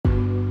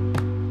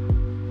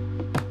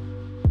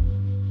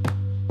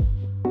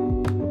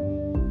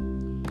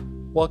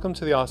Welcome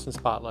to the Austin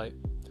Spotlight.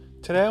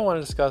 Today I want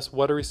to discuss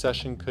what a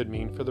recession could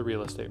mean for the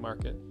real estate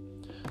market.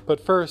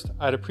 But first,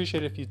 I'd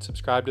appreciate if you'd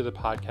subscribe to the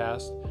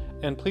podcast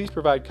and please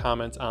provide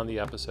comments on the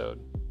episode.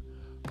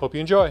 Hope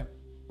you enjoy.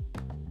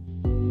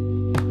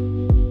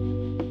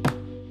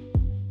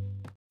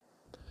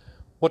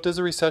 What does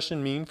a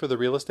recession mean for the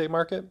real estate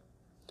market?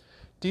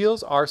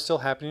 Deals are still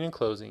happening and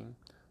closing,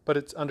 but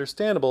it's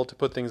understandable to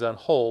put things on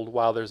hold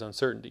while there's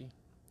uncertainty.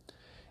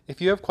 If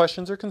you have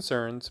questions or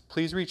concerns,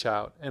 please reach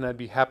out and I'd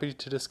be happy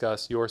to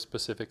discuss your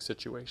specific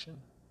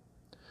situation.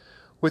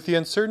 With the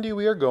uncertainty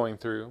we are going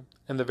through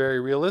and the very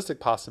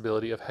realistic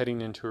possibility of heading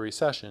into a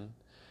recession,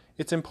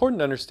 it's important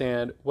to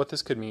understand what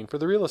this could mean for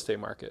the real estate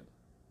market.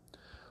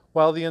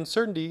 While the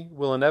uncertainty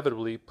will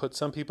inevitably put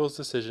some people's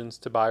decisions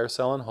to buy or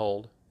sell on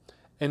hold,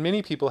 and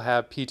many people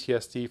have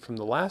PTSD from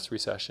the last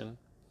recession,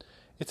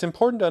 it's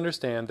important to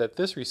understand that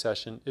this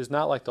recession is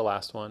not like the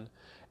last one,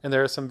 and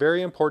there are some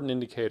very important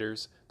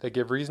indicators that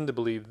give reason to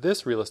believe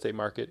this real estate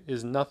market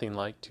is nothing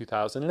like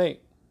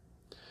 2008.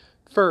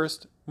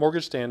 First,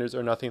 mortgage standards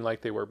are nothing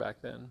like they were back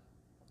then.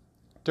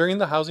 During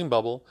the housing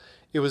bubble,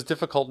 it was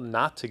difficult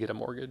not to get a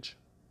mortgage.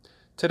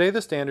 Today,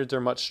 the standards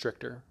are much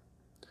stricter.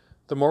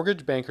 The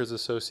Mortgage Bankers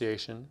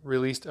Association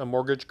released a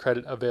Mortgage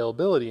Credit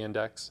Availability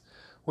Index,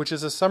 which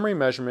is a summary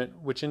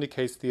measurement which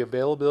indicates the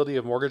availability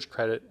of mortgage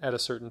credit at a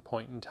certain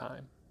point in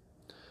time.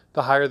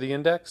 The higher the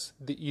index,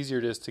 the easier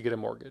it is to get a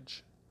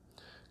mortgage.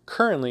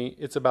 Currently,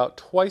 it's about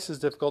twice as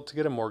difficult to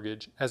get a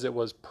mortgage as it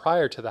was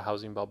prior to the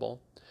housing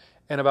bubble,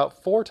 and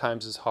about 4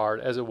 times as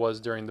hard as it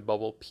was during the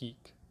bubble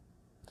peak.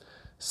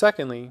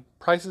 Secondly,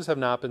 prices have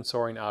not been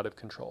soaring out of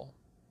control.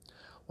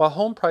 While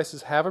home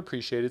prices have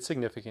appreciated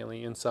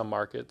significantly in some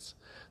markets,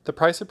 the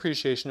price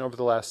appreciation over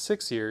the last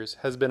 6 years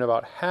has been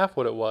about half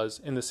what it was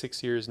in the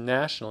 6 years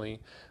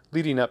nationally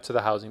leading up to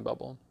the housing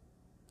bubble.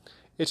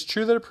 It's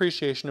true that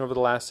appreciation over the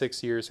last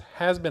 6 years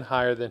has been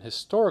higher than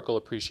historical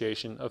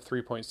appreciation of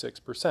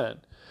 3.6%,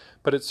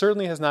 but it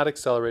certainly has not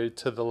accelerated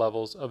to the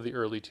levels of the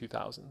early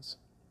 2000s.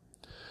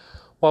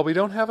 While we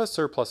don't have a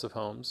surplus of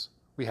homes,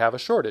 we have a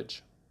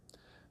shortage.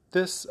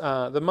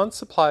 The month's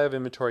supply of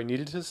inventory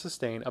needed to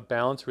sustain a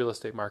balanced real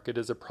estate market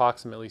is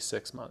approximately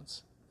 6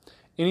 months.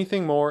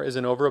 Anything more is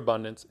an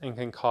overabundance and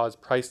can cause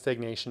price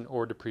stagnation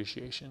or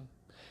depreciation.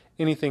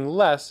 Anything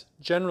less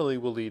generally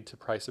will lead to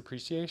price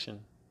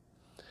appreciation.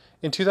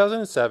 In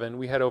 2007,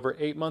 we had over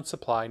 8 months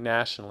supply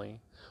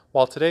nationally,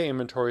 while today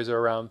inventories are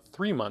around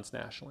 3 months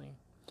nationally.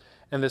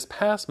 And this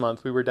past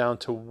month, we were down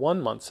to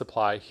 1 month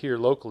supply here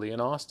locally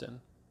in Austin.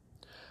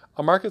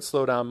 A market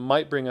slowdown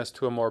might bring us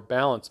to a more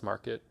balanced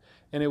market,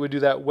 and it would do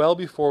that well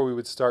before we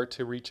would start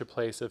to reach a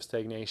place of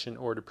stagnation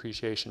or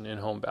depreciation in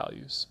home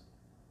values.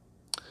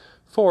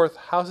 Fourth,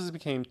 houses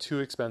became too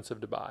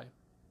expensive to buy.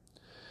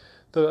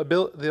 The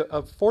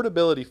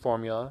affordability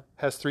formula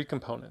has 3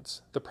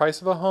 components: the price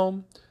of a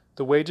home,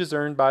 the wages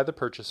earned by the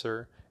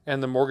purchaser,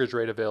 and the mortgage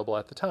rate available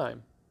at the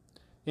time.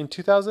 In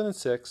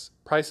 2006,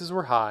 prices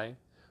were high,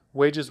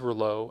 wages were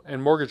low,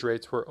 and mortgage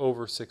rates were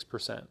over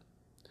 6%.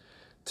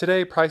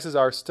 Today, prices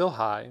are still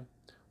high.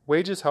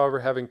 Wages, however,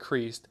 have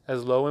increased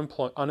as low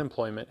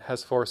unemployment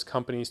has forced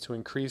companies to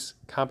increase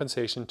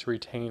compensation to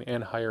retain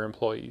and hire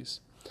employees,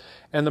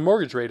 and the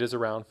mortgage rate is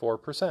around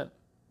 4%.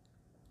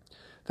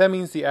 That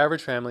means the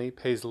average family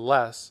pays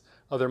less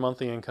of their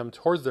monthly income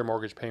towards their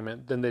mortgage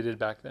payment than they did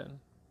back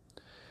then.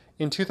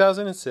 In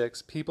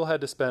 2006, people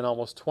had to spend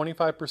almost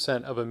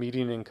 25% of a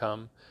median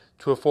income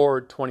to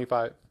afford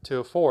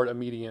a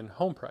median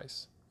home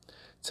price.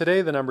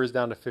 Today, the number is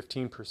down to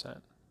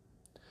 15%.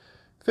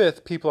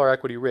 Fifth, people are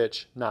equity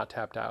rich, not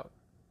tapped out.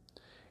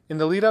 In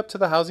the lead up to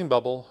the housing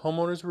bubble,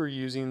 homeowners were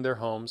using their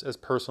homes as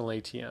personal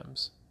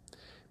ATMs.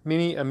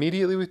 Many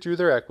immediately withdrew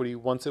their equity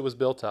once it was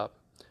built up,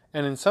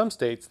 and in some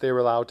states they were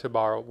allowed to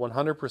borrow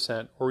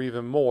 100% or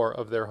even more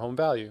of their home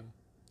value.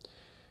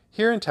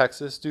 Here in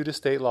Texas, due to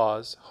state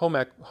laws,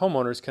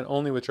 homeowners can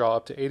only withdraw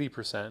up to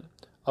 80%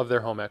 of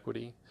their home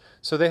equity,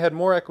 so they had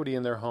more equity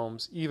in their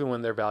homes even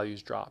when their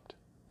values dropped.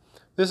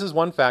 This is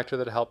one factor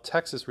that helped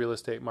Texas real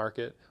estate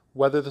market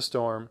weather the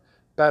storm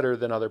better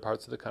than other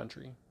parts of the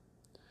country.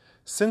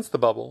 Since the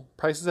bubble,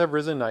 prices have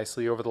risen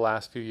nicely over the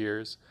last few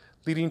years,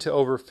 leading to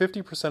over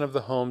 50% of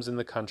the homes in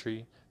the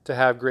country to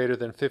have greater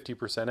than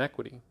 50%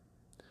 equity.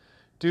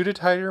 Due to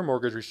tighter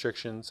mortgage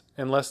restrictions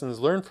and lessons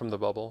learned from the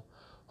bubble,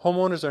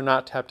 homeowners are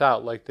not tapped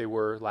out like they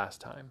were last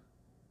time.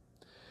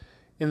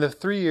 In the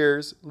 3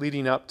 years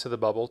leading up to the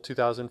bubble,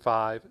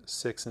 2005,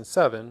 6, and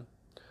 7,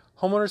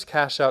 homeowners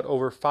cashed out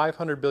over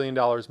 $500 billion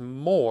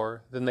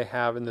more than they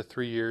have in the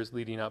 3 years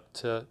leading up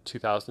to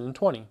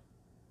 2020.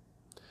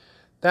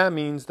 That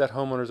means that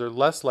homeowners are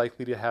less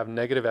likely to have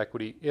negative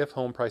equity if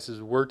home prices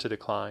were to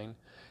decline,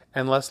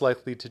 and less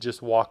likely to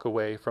just walk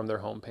away from their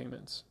home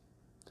payments.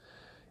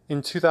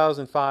 In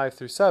 2005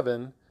 through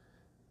 7,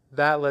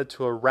 that led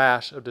to a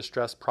rash of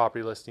distressed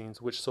property listings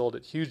which sold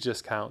at huge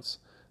discounts,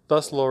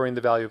 thus lowering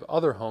the value of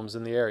other homes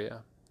in the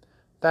area.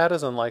 That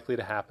is unlikely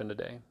to happen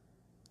today.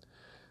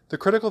 The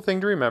critical thing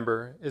to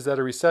remember is that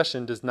a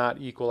recession does not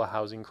equal a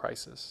housing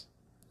crisis.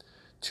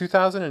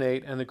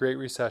 2008 and the Great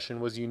Recession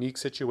was a unique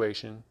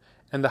situation,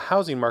 and the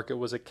housing market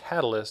was a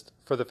catalyst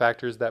for the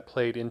factors that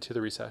played into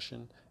the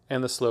recession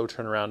and the slow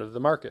turnaround of the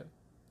market.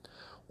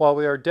 While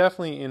we are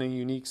definitely in a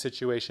unique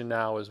situation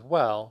now as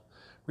well,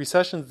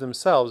 recessions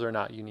themselves are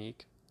not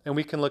unique, and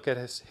we can look at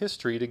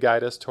history to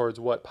guide us towards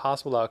what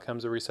possible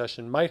outcomes a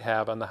recession might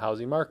have on the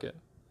housing market.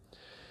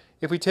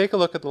 If we take a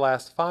look at the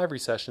last 5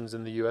 recessions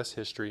in the U.S.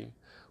 history,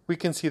 we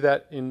can see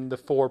that in the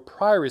 4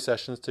 prior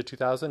recessions to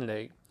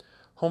 2008,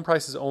 home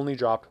prices only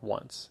dropped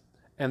once,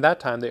 and that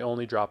time they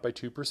only dropped by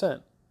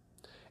 2%.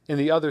 In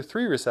the other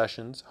 3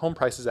 recessions, home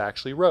prices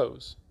actually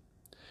rose.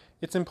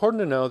 It's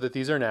important to know that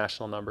these are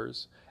national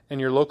numbers, and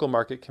your local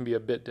market can be a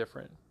bit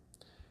different.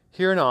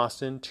 Here in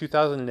Austin,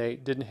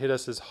 2008 didn't hit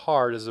us as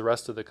hard as the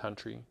rest of the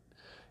country.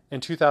 In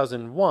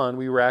 2001,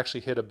 we were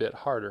actually hit a bit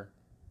harder.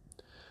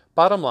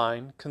 Bottom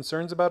line,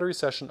 concerns about a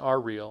recession are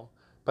real,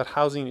 but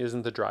housing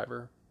isn't the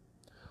driver.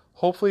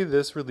 Hopefully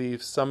this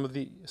relieves some of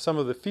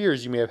the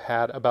fears you may have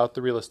had about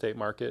the real estate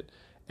market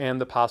and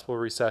the possible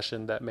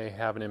recession that may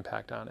have an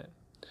impact on it.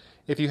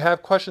 If you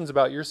have questions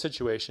about your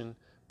situation,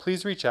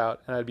 please reach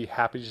out and I'd be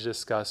happy to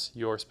discuss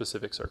your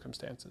specific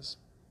circumstances.